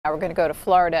Now we're going to go to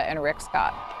Florida and Rick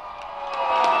Scott.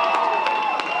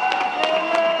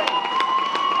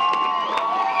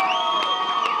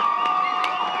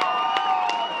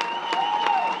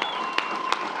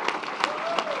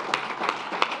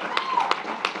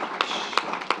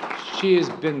 She has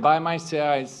been by my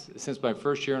side since my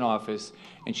first year in office,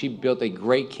 and she built a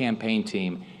great campaign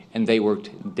team, and they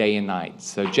worked day and night.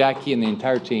 So Jackie and the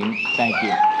entire team, thank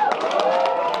you.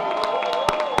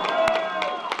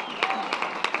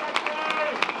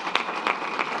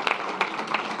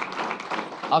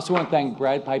 I also want to thank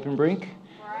Brad Pipenbrink.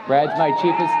 Brad's my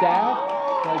chief of staff.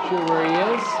 Not sure where he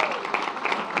is.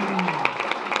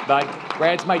 But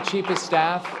Brad's my chief of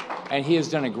staff, and he has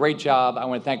done a great job. I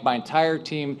want to thank my entire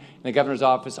team in the governor's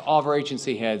office, all of our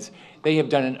agency heads. They have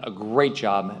done a great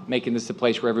job making this a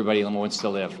place where everybody in Illinois wants to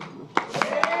live.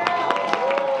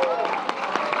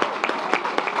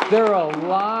 There are a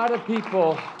lot of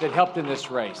people that helped in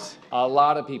this race, a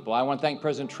lot of people. I want to thank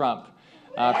President Trump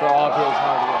for all of his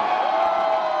hard work.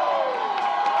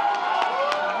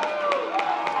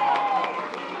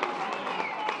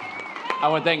 I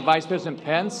want to thank Vice President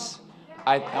Pence.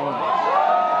 I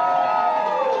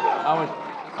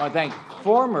want to thank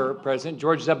former President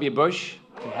George W. Bush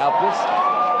who helped us.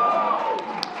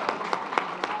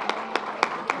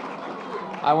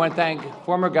 I want to thank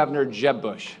former Governor Jeb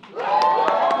Bush.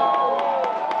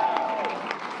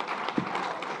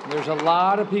 There's a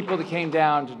lot of people that came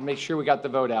down to make sure we got the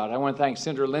vote out. I want to thank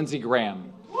Senator Lindsey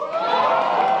Graham.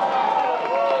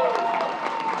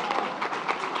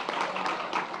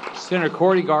 Senator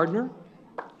Cory Gardner.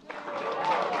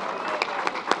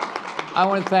 I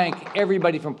want to thank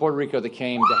everybody from Puerto Rico that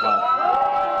came to help.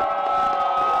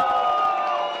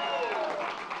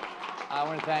 I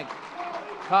want to thank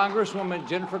Congresswoman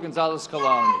Jennifer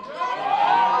Gonzalez-Colón.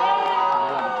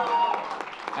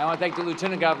 I want to thank the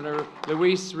Lieutenant Governor,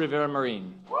 Luis Rivera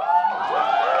Marin.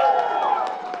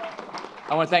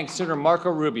 I want to thank Senator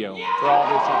Marco Rubio for all of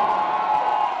his help.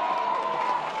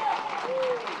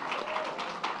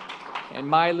 And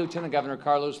my Lieutenant Governor,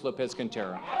 Carlos Lopez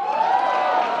Quintero.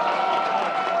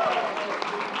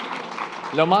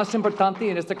 Lo más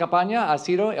importante en esta campaña ha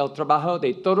sido el trabajo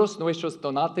de todos nuestros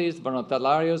donantes,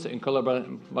 voluntarios y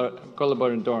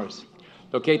colaboradores.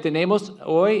 Lo que tenemos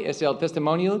hoy es el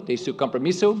testimonio de su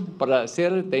compromiso para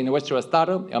hacer de nuestro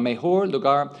estado el mejor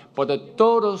lugar para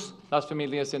todas las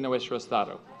familias en nuestro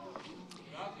estado.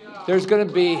 There's going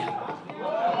to be,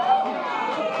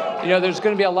 there's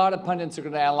going to be a lot of pundits who are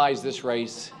going to analyze this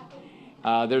race.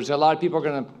 There's a lot of people who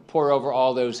are going to pour over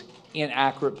all those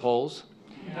inaccurate polls.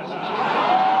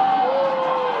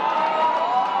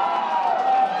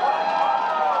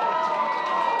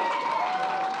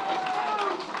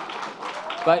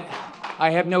 But I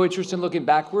have no interest in looking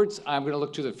backwards. I'm going to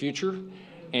look to the future,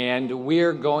 and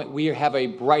we have a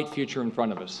bright future in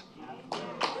front of us.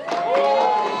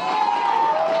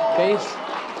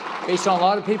 Based on a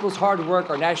lot of people's hard work,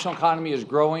 our national economy is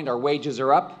growing, our wages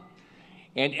are up,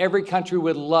 and every country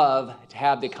would love to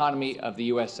have the economy of the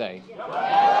USA.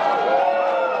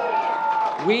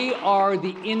 We are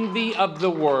the envy of the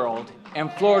world,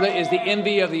 and Florida is the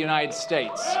envy of the United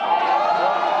States.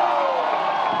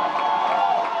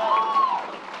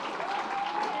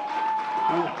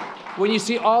 When you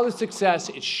see all the success,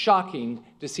 it's shocking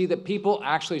to see that people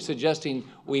actually suggesting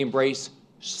we embrace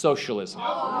socialism.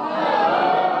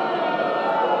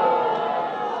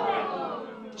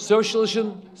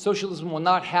 Socialism will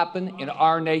not happen in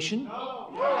our nation,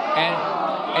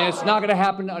 and it's not going to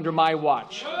happen under my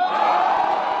watch.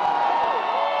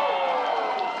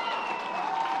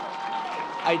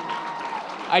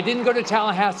 I didn't go to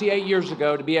Tallahassee 8 years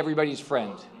ago to be everybody's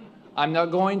friend. I'm not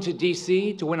going to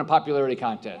D.C. to win a popularity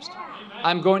contest.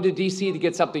 I'm going to D.C. to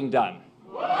get something done.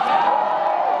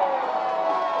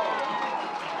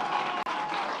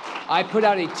 I put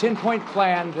out a 10-point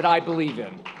plan that I believe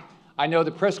in. I know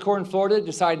the press corps in Florida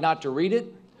decided not to read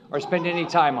it or spend any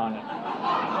time on it.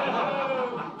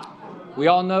 We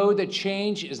all know that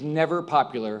change is never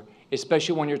popular,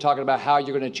 especially when you're talking about how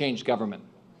you're going to change government.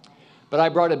 But I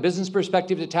brought a business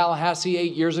perspective to Tallahassee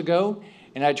 8 years ago,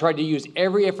 and I tried to use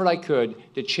every effort I could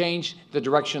to change the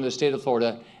direction of the state of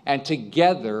Florida, and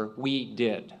together we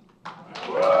did.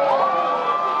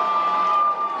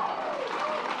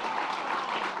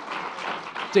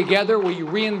 Together we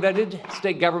reinvented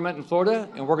state government in Florida,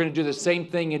 and we're going to do the same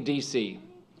thing in D.C.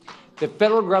 The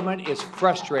federal government is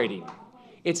frustrating.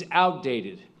 It's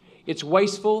outdated. It's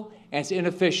wasteful, and it's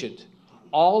inefficient.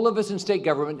 All of us in state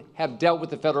government have dealt with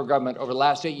the federal government over the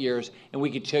last 8 years, and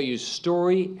we could tell you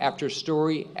story after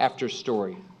story after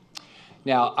story.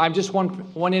 Now, I'm just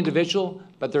one individual,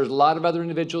 but there's a lot of other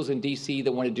individuals in D.C.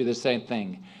 that want to do the same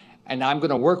thing. And I'm going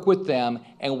to work with them,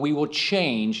 and we will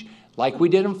change, like we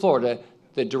did in Florida,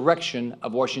 the direction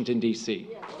of Washington, D.C.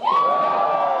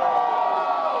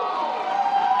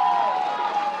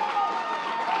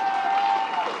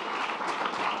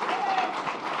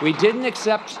 We didn't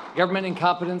accept government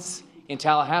incompetence in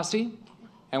Tallahassee,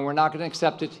 and we're not going to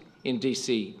accept it in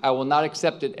D.C. I will not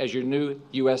accept it as your new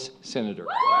U.S. Senator.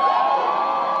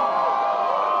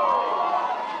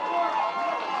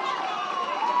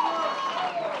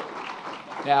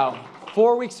 Now,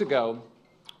 4 weeks ago,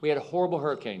 we had a horrible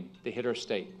hurricane that hit our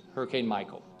state, Hurricane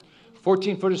Michael.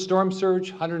 14-foot of storm surge,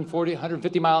 140,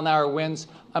 150-mile-an-hour winds,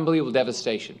 unbelievable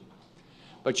devastation.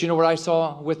 But you know what I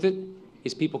saw with it?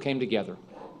 Is people came together.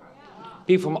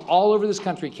 People from all over this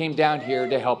country came down here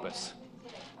to help us.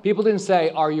 People didn't say,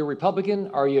 are you a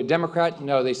Republican? Are you a Democrat?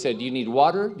 No, they said, do you need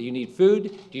water? Do you need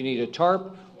food? Do you need a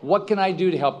tarp? What can I do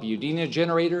to help you? Do you need a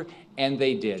generator? And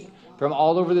they did. From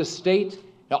all over the state,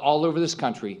 all over this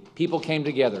country, people came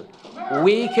together.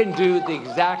 We can do the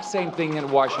exact same thing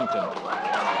in Washington.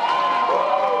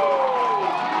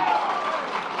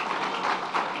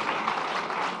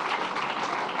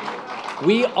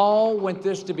 We all want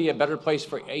this to be a better place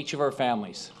for each of our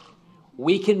families.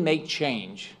 We can make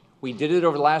change. We did it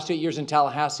over the last 8 years in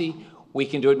Tallahassee. We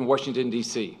can do it in Washington,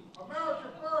 D.C. America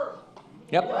first.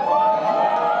 Yep.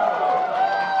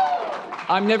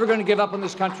 I'm never going to give up on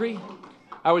this country.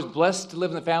 I was blessed to live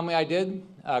in the family I did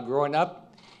growing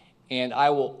up, and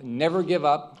I will never give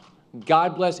up.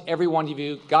 God bless every one of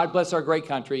you. God bless our great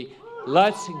country.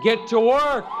 Let's get to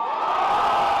work.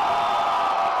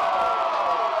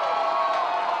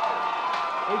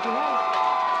 Raise your hand.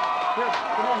 Here,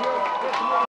 come on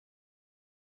here.